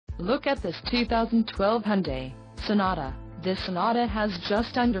Look at this 2012 Hyundai Sonata. This Sonata has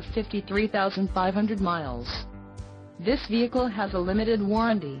just under 53,500 miles. This vehicle has a limited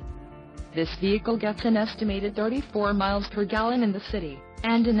warranty. This vehicle gets an estimated 34 miles per gallon in the city,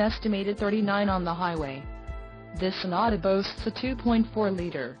 and an estimated 39 on the highway. This Sonata boasts a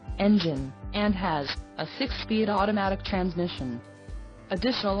 2.4-liter engine, and has a 6-speed automatic transmission.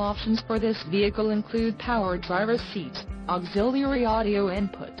 Additional options for this vehicle include power driver's seat, auxiliary audio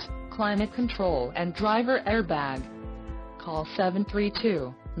input, climate control and driver airbag. Call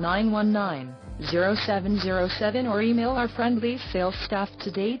 732-919-0707 or email our friendly sales staff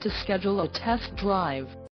today to schedule a test drive.